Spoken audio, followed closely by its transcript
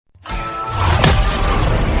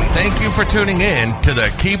Thank you for tuning in to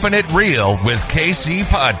the Keeping It Real with KC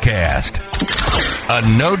podcast, a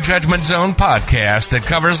no judgment zone podcast that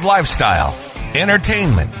covers lifestyle,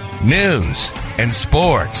 entertainment, news, and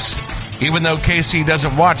sports. Even though KC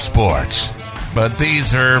doesn't watch sports, but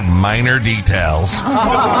these are minor details.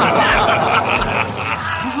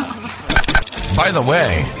 By the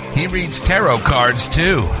way, he reads tarot cards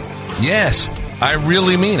too. Yes, I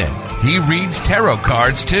really mean it. He reads tarot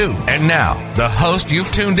cards too. And now, the host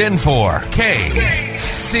you've tuned in for,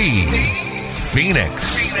 KC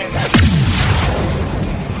Phoenix.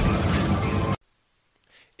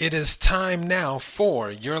 It is time now for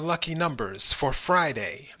your lucky numbers for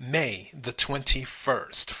Friday, May the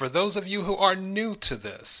 21st. For those of you who are new to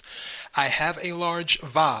this, I have a large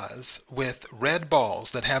vase with red balls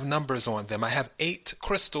that have numbers on them. I have 8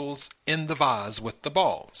 crystals in the vase with the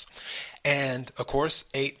balls. And, of course,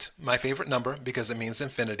 8, my favorite number because it means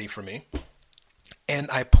infinity for me. And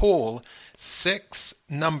I pull 6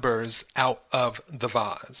 numbers out of the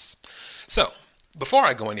vase. So, before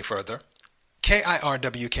I go any further,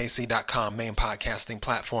 KIRWKC.com, main podcasting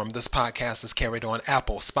platform. This podcast is carried on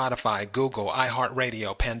Apple, Spotify, Google,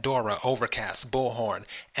 iHeartRadio, Pandora, Overcast, Bullhorn,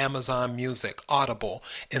 Amazon Music, Audible,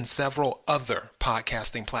 and several other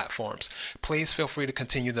podcasting platforms. Please feel free to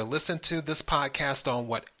continue to listen to this podcast on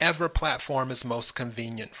whatever platform is most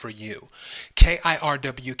convenient for you.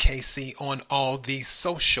 KIRWKC on all the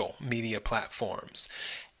social media platforms.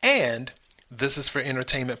 And this is for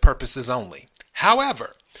entertainment purposes only.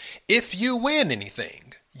 However, if you win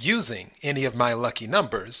anything using any of my lucky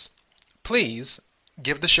numbers, please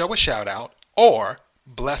give the show a shout out or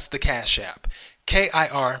bless the Cash App,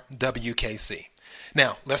 KIRWKC.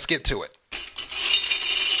 Now, let's get to it.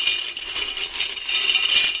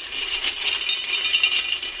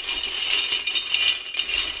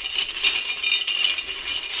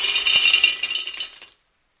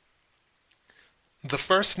 The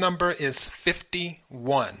first number is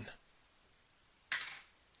 51.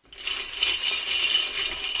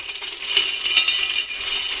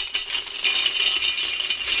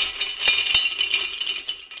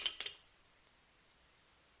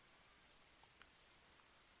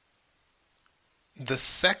 The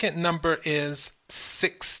second number is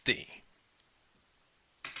 60.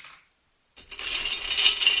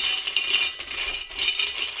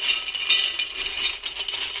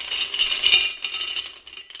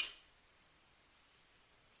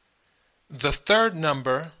 The third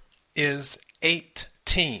number is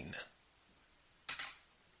 18.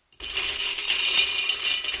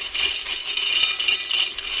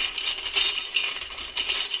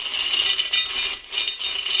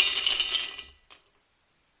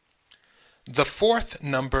 The fourth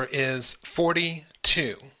number is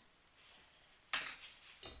 42.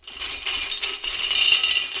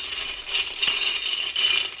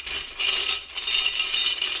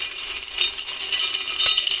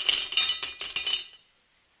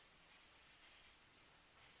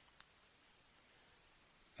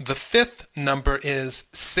 The fifth number is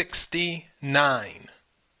 69.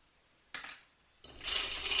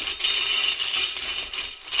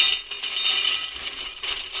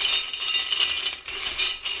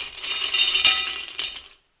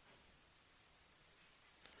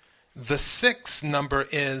 The sixth number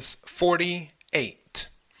is 48.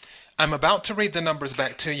 I'm about to read the numbers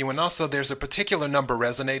back to you, and also there's a particular number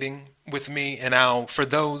resonating with me, and for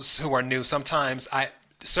those who are new, sometimes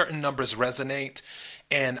certain numbers resonate,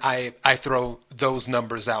 and I throw those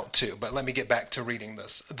numbers out too. But let me get back to reading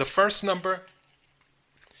this. The first number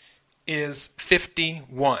is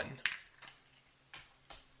 51.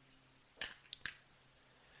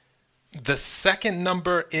 The second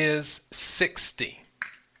number is 60.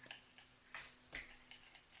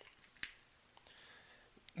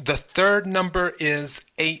 The third number is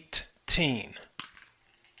 18.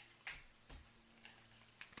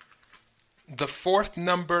 The fourth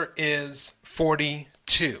number is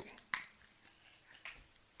 42.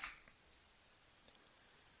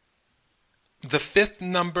 The fifth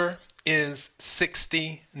number is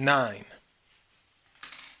 69.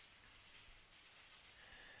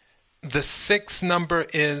 The sixth number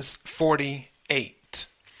is 48.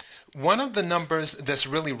 One of the numbers that's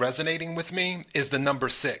really resonating with me is the number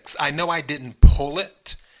 6. I know I didn't pull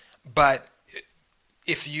it, but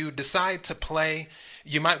if you decide to play,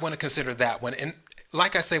 you might want to consider that one. And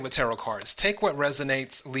like I say with tarot cards, take what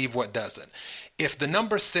resonates, leave what doesn't. If the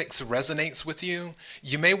number 6 resonates with you,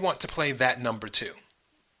 you may want to play that number too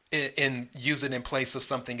and use it in place of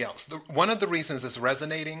something else. One of the reasons it's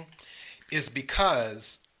resonating is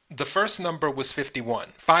because the first number was 51.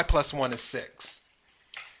 5 plus 1 is 6.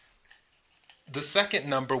 The second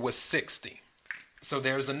number was 60. So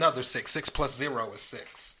there's another 6. 6 plus 0 is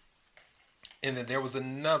 6. And then there was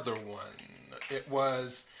another one. It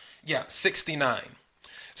was, 69.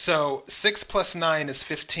 So 6 plus 9 is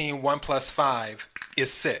 15. 1 plus 5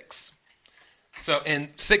 is 6. So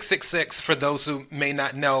in 666, for those who may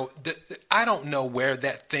not know, I don't know where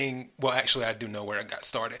that thing, well, actually, I do know where it got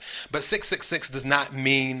started. But 666 does not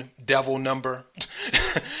mean devil number.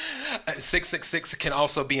 666 can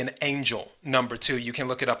also be an angel number, too. You can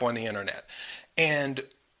look it up on the internet. And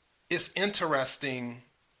it's interesting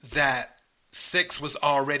that 6 was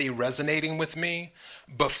already resonating with me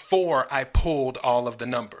before I pulled all of the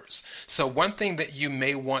numbers. So one thing that you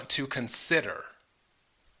may want to consider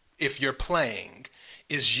if you're playing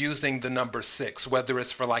is using the number 6, whether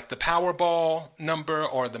it's for like the Powerball number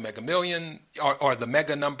or the Mega Million or the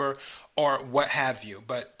Mega number or what have you.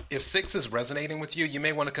 But if 6 is resonating with you, you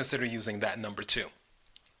may want to consider using that number too.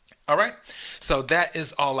 All right, so that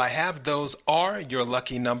is all I have. Those are your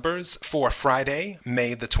lucky numbers for Friday,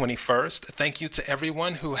 May the 21st. Thank you to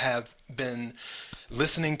everyone who have been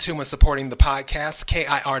listening to and supporting the podcast.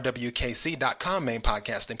 KIRWKC.com, main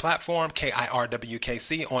podcasting platform.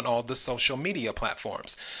 KIRWKC on all the social media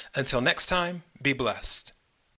platforms. Until next time, be blessed.